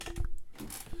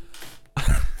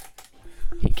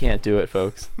He can't do it,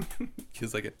 folks.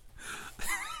 He's like,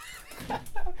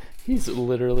 He's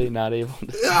literally not able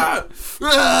to.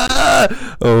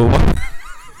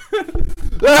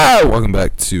 Welcome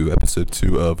back to episode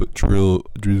 2 of Drill.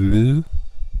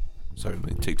 Sorry, let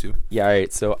me take 2. Yeah, all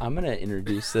right. So I'm going to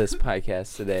introduce this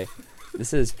podcast today.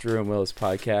 This is Drew and Will's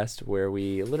podcast where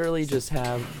we literally just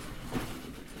have...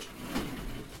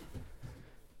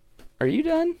 Are you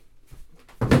done?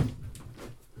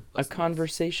 A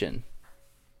conversation.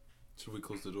 Should we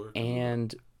close the door?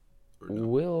 And No?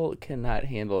 Will cannot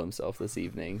handle himself this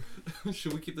evening.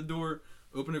 Should we keep the door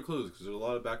open or closed? Because there's a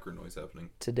lot of background noise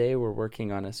happening. Today we're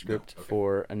working on a script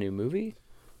for a new movie.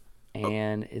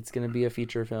 And it's going to be a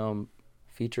feature film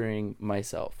featuring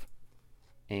myself.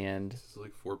 And It's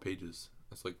like 4 pages.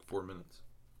 That's like 4 minutes.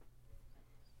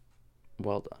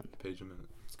 well done. A page a minute.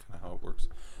 That's kind of how it works.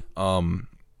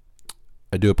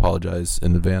 I do apologize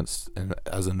in advance. And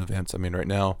as in advance, I mean right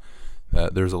now,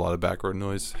 there's a lot of background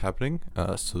noise happening.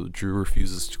 So Drew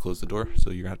refuses to close the door. So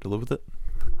you're going to have to live with it.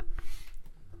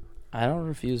 I don't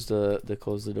refuse to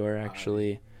close the door,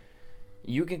 actually.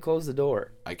 You can close the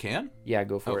door. I can? Yeah,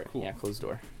 go for Oh, it. cool. Yeah, close the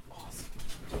door. Awesome.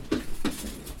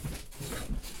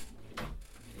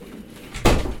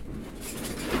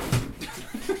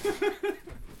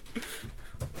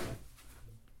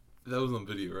 That was on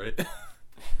video, right?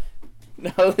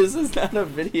 No, this is not a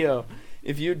video.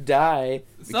 If you die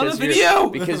not a video!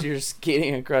 because you're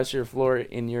skating across your floor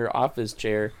in your office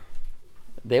chair,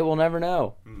 they will never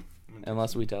know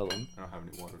unless we tell them. I don't have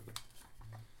any water.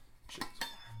 Shit.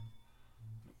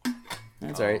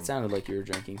 That's alright. It sounded like you were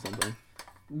drinking something.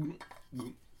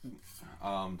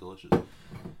 Delicious.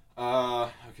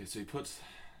 Okay, so he puts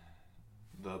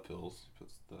the pills.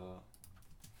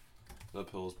 The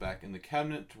pills back in the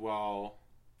cabinet while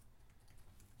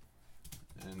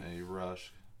in a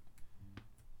rush.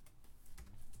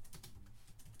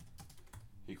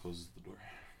 He closes the door.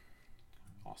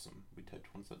 Awesome. We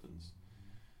typed one sentence.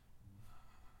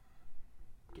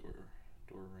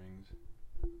 Door rings.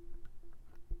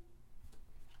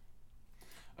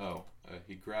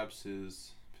 He grabs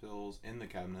his pills in the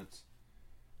cabinets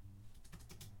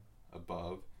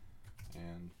above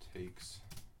and takes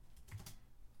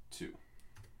 2.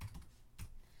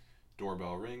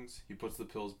 Doorbell rings. He puts the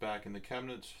pills back in the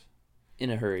cabinet. In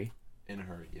a hurry. In a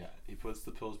hurry, yeah. He puts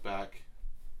the pills back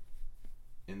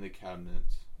in the cabinet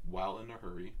while in a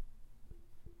hurry.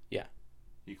 Yeah.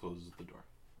 He closes the door.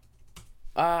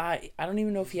 I don't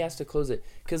even know if he has to close it.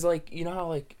 Because, like, you know how,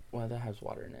 like... Well, that has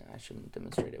water in it. I shouldn't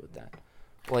demonstrate it with that.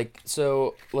 Like,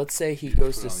 so, let's say he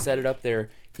goes to set it up there.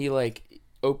 He, like,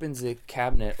 opens the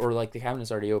cabinet. Or, like, the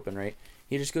cabinet's already open, right?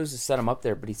 He just goes to set them up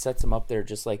there. But he sets them up there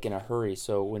just, like, in a hurry.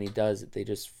 So, when he does it, they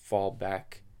just fall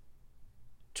back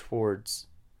towards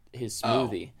his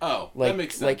smoothie. Oh, like, that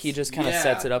makes sense. Like, he just kind of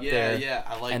sets it up there. Yeah,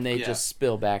 I like. And they just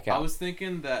spill back out. I was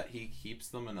thinking that he keeps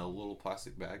them in a little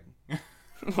plastic bag.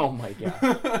 Oh, my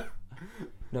God.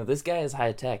 No, this guy is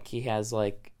high tech. He has,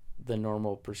 like, the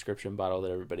normal prescription bottle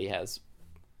that everybody has.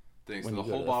 Thanks. When So you the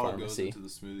go whole to the bottle pharmacy. goes into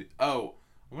the smoothie. Oh,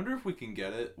 I wonder if we can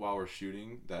get it while we're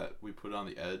shooting, that we put it on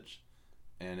the edge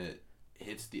and it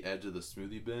hits the edge of the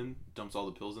smoothie bin, dumps all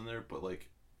the pills in there, but, like,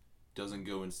 doesn't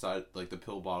go inside, like, the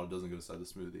pill bottle doesn't go inside the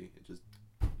smoothie. It just...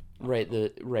 Right,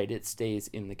 it stays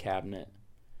in the cabinet.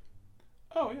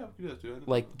 Oh, yeah, we can do that too.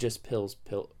 Like, just pills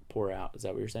pour out. Is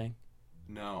that what you're saying?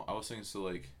 No, I was saying so,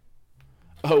 like...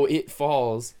 Oh, it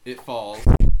falls. It falls,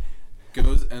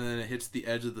 goes, and then it hits the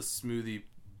edge of the smoothie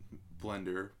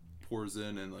blender, pours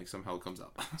in, and, like, somehow it comes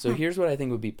out. So here's what I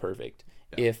think would be perfect.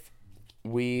 Yeah. If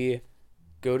we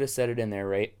go to set it in there,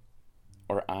 right?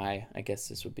 Or I guess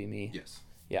this would be me. Yes.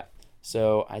 Yeah.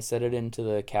 So I set it into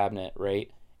the cabinet, right?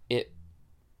 It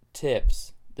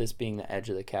tips, this being the edge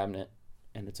of the cabinet,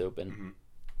 and it's open. Mm-hmm.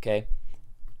 Okay?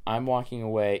 I'm walking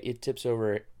away. It tips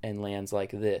over and lands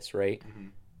like this, right? Mm-hmm.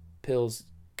 Pills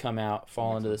come out,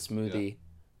 fall into the smoothie. Yeah.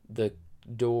 The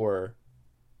door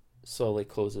slowly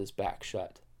closes back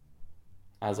shut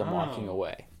as I'm walking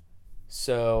away.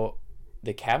 So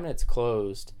the cabinet's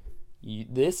closed.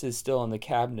 This is still in the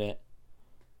cabinet.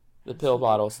 The pill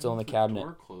bottle's still in the cabinet.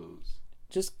 Door closed.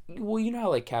 Just, well, you know how,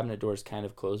 like, cabinet doors kind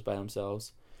of close by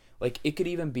themselves? Like, it could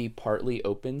even be partly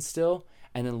open still,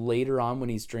 and then later on when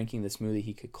he's drinking the smoothie,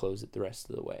 he could close it the rest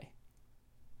of the way.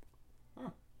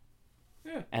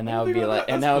 Yeah. And that would be like,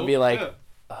 yeah.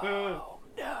 Oh,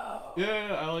 no.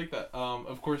 Yeah, I like that.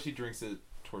 Of course he drinks it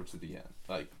towards the end.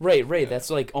 Like Right. Yeah. That's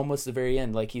like almost the very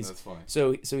end. Like he's that's fine.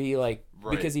 so he like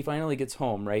Right. because he finally gets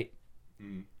home, right?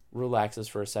 Mm. Relaxes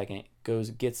for a second,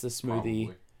 gets the smoothie, Probably.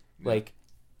 Yeah. like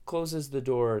closes the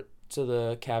door to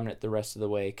the cabinet the rest of the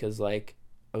way because like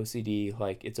OCD,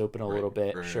 like it's open a little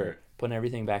bit. Sure. Right. Putting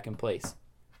everything back in place.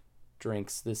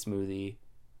 Drinks the smoothie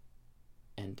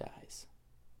and dies.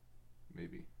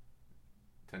 Maybe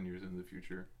 10 years into the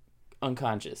future.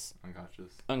 Unconscious.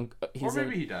 Or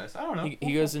maybe he dies. I don't know.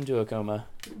 He goes into a coma.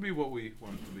 It could be what we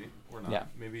want it to be, or not. Yeah.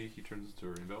 Maybe he turns into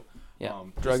a rainbow. Yeah.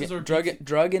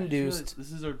 Drug induced.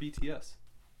 This is our BTS.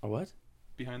 A what?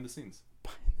 Behind the scenes.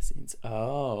 Behind the scenes.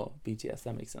 Oh, BTS.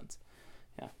 That makes sense.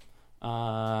 Yeah.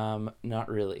 Not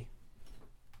really.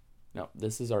 No,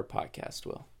 this is our podcast,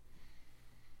 Will.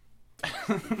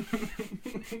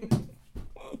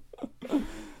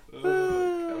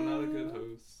 I'm not a good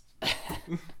host.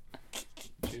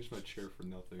 Changed my chair for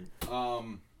nothing.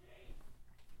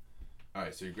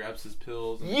 Alright, so he grabs his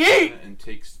pills and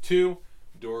takes 2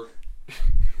 door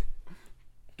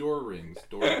rings.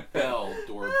 Doorbell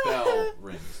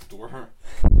rings.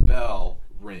 Doorbell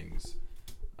rings.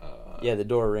 Yeah, the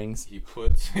door rings. He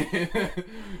puts it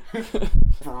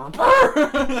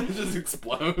just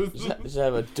explodes. Just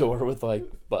have a door with like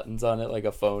buttons on it, like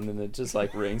a phone, and it just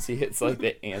like rings. He hits like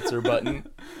the answer button.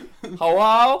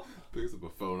 Hello? Picks up a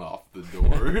phone off the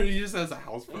door. He just has a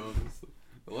house phone.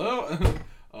 Hello?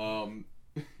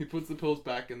 He puts the pills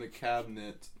back in the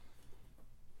cabinet.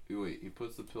 Wait, he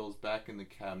puts the pills back in the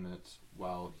cabinet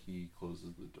while he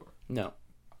closes the door. No.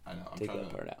 I know. Take that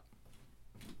part out.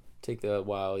 Take the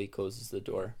while he closes the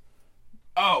door.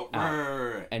 Oh,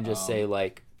 right. And just say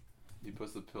like. He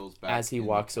puts the pills back. As he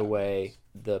walks away,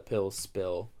 the pills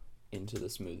spill into the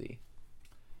smoothie.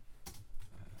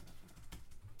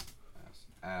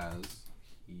 As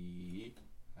he.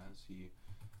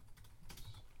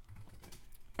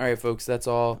 All right, folks. That's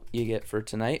all you get for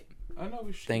tonight. I know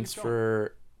we should. Thanks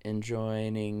for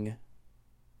enjoying.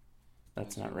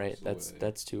 That's not right.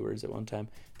 That's 2 words at one time.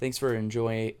 Thanks for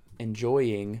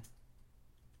enjoying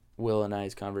Will and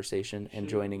I's conversation and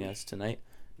joining us tonight.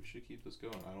 We should keep this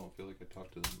going. I don't feel like I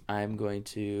talked to them. I'm going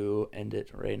to end it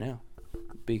right now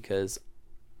because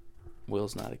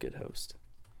Will's not a good host.